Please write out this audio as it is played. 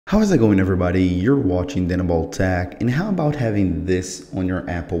How is it going, everybody? You're watching Denable Tech, and how about having this on your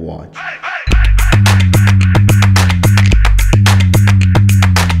Apple Watch?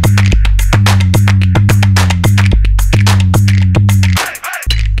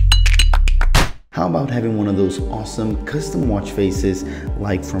 How about having one of those awesome custom watch faces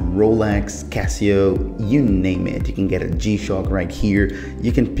like from Rolex, Casio, you name it. You can get a G-Shock right here.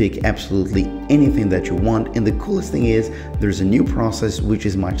 You can pick absolutely anything that you want. And the coolest thing is there's a new process which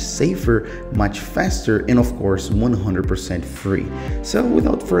is much safer, much faster, and of course 100% free. So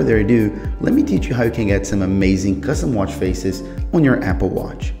without further ado, let me teach you how you can get some amazing custom watch faces on your Apple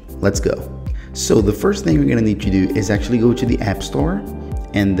Watch. Let's go. So the first thing we're gonna need to do is actually go to the App Store.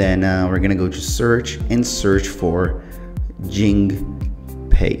 And then we're gonna go to search and search for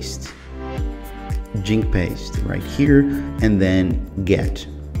JingPaste. JingPaste right here, and then get.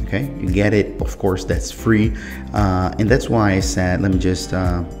 Okay, you get it. Of course, that's free, and that's why I said let me just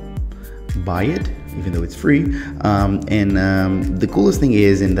buy it, even though it's free. The coolest thing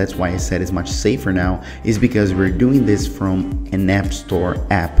is, and that's why I said it's much safer now, is because we're doing this from an App Store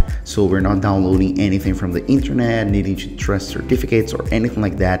app. So we're not downloading anything from the internet, needing to trust certificates or anything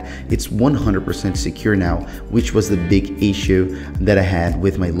like that. It's 100% secure now, which was the big issue that I had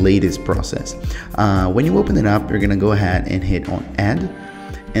with my latest process. When you open it up, you're gonna go ahead and hit on add,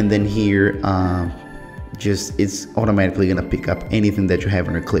 and then here it's automatically gonna pick up anything that you have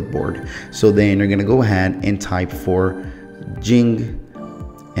on your clipboard. So then you're gonna go ahead and type for Jing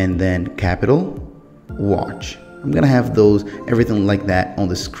and then capital watch. I'm gonna have those, everything like that on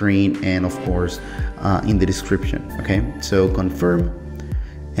the screen and of course in the description. Okay, so confirm,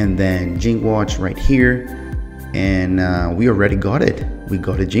 and then JingWatch right here, and we already got it. We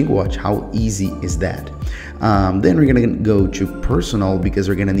got a JingWatch. How easy is that? Then we're gonna go to personal, because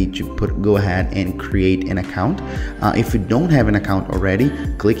we're gonna need to go ahead and create an account. If you don't have an account already,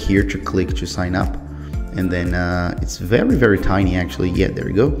 click here to sign up, and then it's very tiny actually. Yeah, there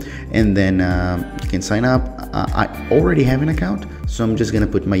we go. And then you can sign up. I already have an account, so I'm just gonna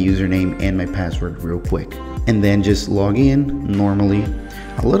put my username and my password real quick, and then just log in normally.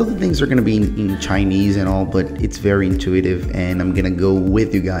 A lot of the things are going to be in Chinese and all, but it's very intuitive, and I'm going to go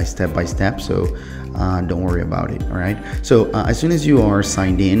with you guys step by step, so don't worry about it. All right, so as soon as you are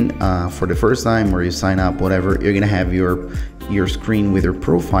signed in for the first time, or you sign up, whatever, you're going to have your screen with your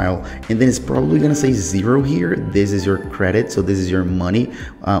profile, and then it's probably going to say 0 here. This is your credit, so this is your money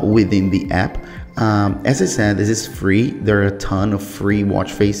within the app. As I said, this is free. There are a ton of free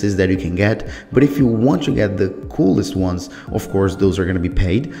watch faces that you can get, but if you want to get the coolest ones, of course those are going to be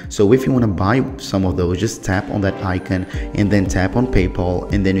paid. So if you want to buy some of those, just tap on that icon and then tap on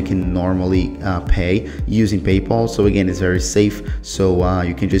PayPal, and then you can normally pay using PayPal. So again, it's very safe, so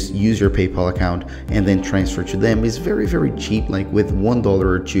you can just use your PayPal account and then transfer to them. It's very cheap, like with $1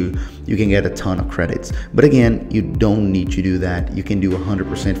 or $2 you can get a ton of credits. But again, you don't need to do that. You can do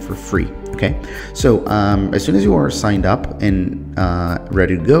 100% for free. Okay, so as soon as you are signed up and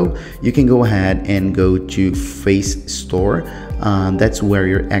ready to go, you can go ahead and go to Face Store. That's where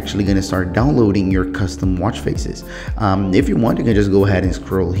you're actually going to start downloading your custom watch faces. If you want, you can just go ahead and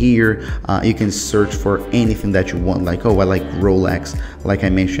scroll here. You can search for anything that you want, like, oh, I like Rolex, like I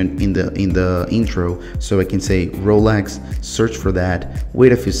mentioned in the intro. So I can say Rolex, search for that,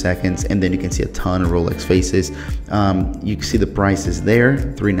 wait a few seconds, and then you can see a ton of Rolex faces. You can see the prices there,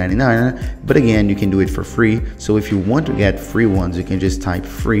 $3.99, but again, you can do it for free. So if you want to get free ones, you can just type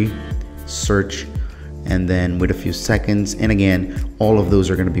free, search, and then wait a few seconds, and again, all of those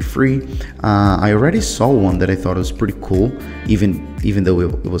are going to be free. I already saw one that I thought was pretty cool, even though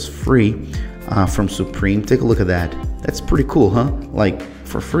it was free, from Supreme. Take a look at that. That's pretty cool, huh? Like,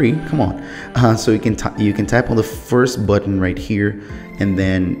 for free, come on. So you can tap on the first button right here, and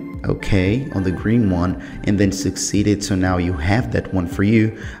then okay on the green one, and then succeeded. So now you have that one for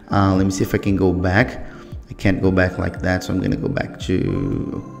you. Let me see if I can go back. I can't go back like that, so I'm gonna go back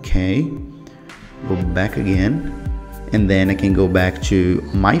to okay, go back again, and then I can go back to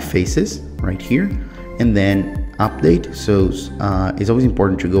my faces right here, and then update. So it's always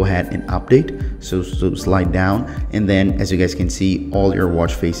important to go ahead and update. So slide down, and then as you guys can see, all your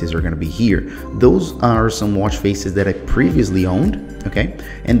watch faces are going to be here. Those are some watch faces that I previously owned. Okay,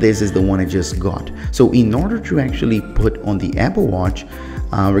 and this is the one I just got. So in order to actually put on the Apple Watch,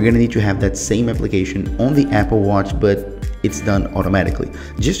 we're going to need to have that same application on the Apple Watch, but it's done automatically.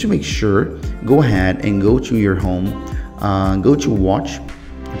 Just to make sure, go ahead and go to your home, go to watch.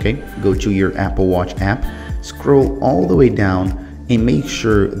 Okay, go to your Apple Watch app, scroll all the way down, and make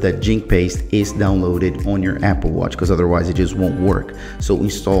sure that JingPaste is downloaded on your Apple Watch, because otherwise it just won't work. So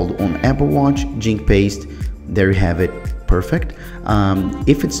installed on Apple Watch, JingPaste, there you have it. perfect.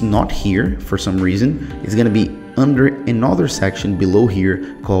 If it's not here for some reason, it's gonna be under another section below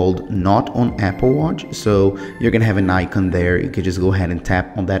here called Not on Apple Watch. So you're gonna have an icon there. You could just go ahead and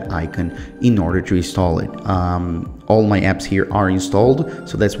tap on that icon in order to install it. All my apps here are installed,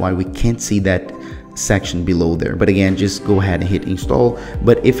 so that's why we can't see that section below there. But again, just go ahead and hit install.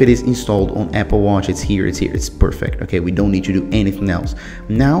 But if it is installed on Apple Watch, it's here, it's perfect. Okay, we don't need to do anything else.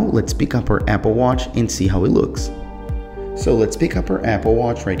 Now let's pick up our Apple Watch and see how it looks. So let's pick up our Apple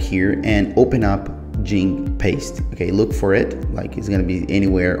Watch right here and open up JingPaste. Okay, look for it, like it's gonna be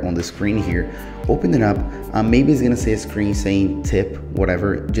anywhere on the screen here. Open it up. Maybe it's gonna say a screen saying tip,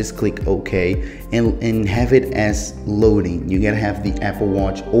 whatever. Just click OK and have it as loading. You gotta have the Apple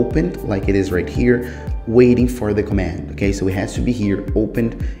Watch opened like it is right here, waiting for the command. Okay, so it has to be here,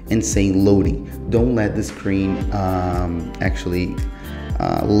 opened and saying loading. Don't let the screen actually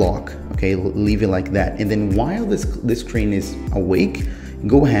lock. Okay, leave it like that. And then while this screen is awake,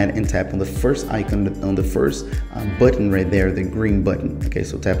 go ahead and tap on the first icon, on the first button right there, the green button. Okay,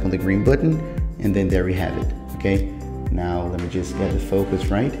 so tap on the green button and then there we have it. Okay, now let me just get the focus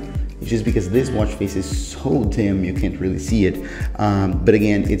right. It's just because this watch face is so dim you can't really see it, but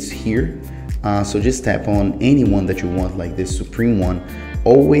again, it's here. So just tap on any one that you want, like this Supreme one.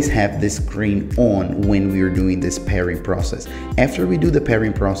 Always have this screen on when we are doing this pairing process. After we do the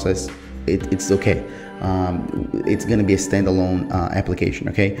pairing process, it's okay. It's going to be a standalone application,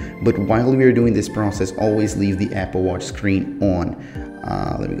 okay? But while we are doing this process, always leave the Apple Watch screen on.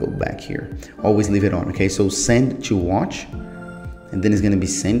 Let me go back here. Always leave it on, okay? So send to watch, and then it's going to be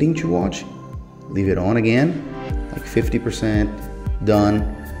sending to watch. Leave it on again, like 50%,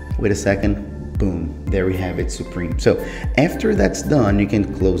 done. Wait a second, boom, there we have it, Supreme. So after that's done, you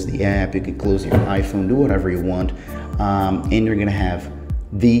can close the app, you can close your iPhone, do whatever you want, and you're going to have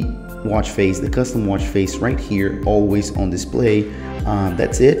the watch face, the custom watch face right here, always on display.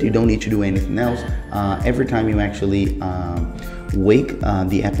 That's it. You don't need to do anything else. Every time you actually wake,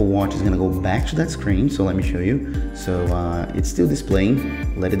 the Apple Watch is going to go back to that screen. So let me show you. So it's still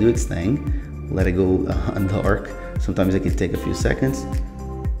displaying. Let it do its thing. Let it go dark. Sometimes it can take a few seconds.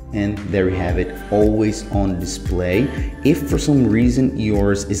 And there we have it, always on display. If for some reason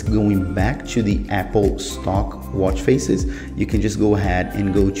yours is going back to the Apple stock watch faces, you can just go ahead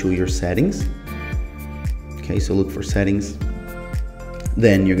and go to your settings. Okay, so look for settings.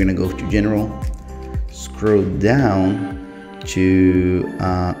 Then you're gonna go to general, scroll down to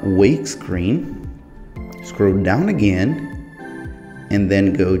wake screen, scroll down again, and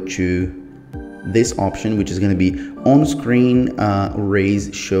then go to this option, which is going to be on screen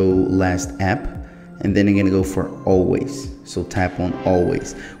raise show last app, and then you're going to go for always. So tap on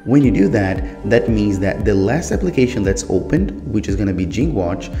always. When you do that, that means that the last application that's opened, which is going to be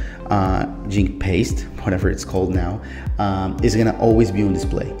JingWatch, JingPaste, whatever it's called now, is going to always be on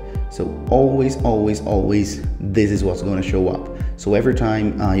display. So always, this is what's going to show up. So every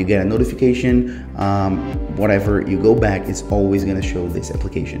time you get a notification, whatever, you go back, it's always going to show this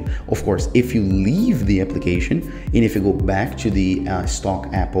application. Of course, if you leave the application and if you go back to the stock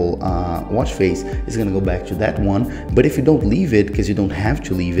Apple watch face, it's going to go back to that one. But if you don't leave it, because you don't have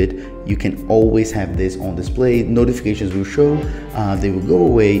to leave it, you can always have this on display. Notifications will show, they will go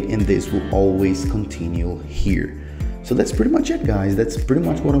away, and this will always continue here. So that's pretty much it, guys. That's pretty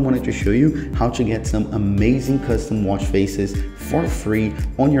much what I wanted to show you, how to get some amazing custom watch faces for free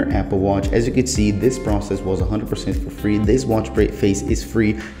on your Apple Watch. As you can see, this process was 100% for free. This watch face is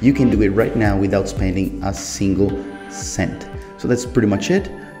free. You can do it right now without spending a single cent. So that's pretty much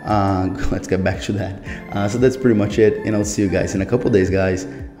it. Let's get back to that. So that's pretty much it, and I'll see you guys in a couple days, guys.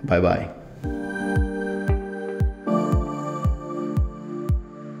 Bye bye.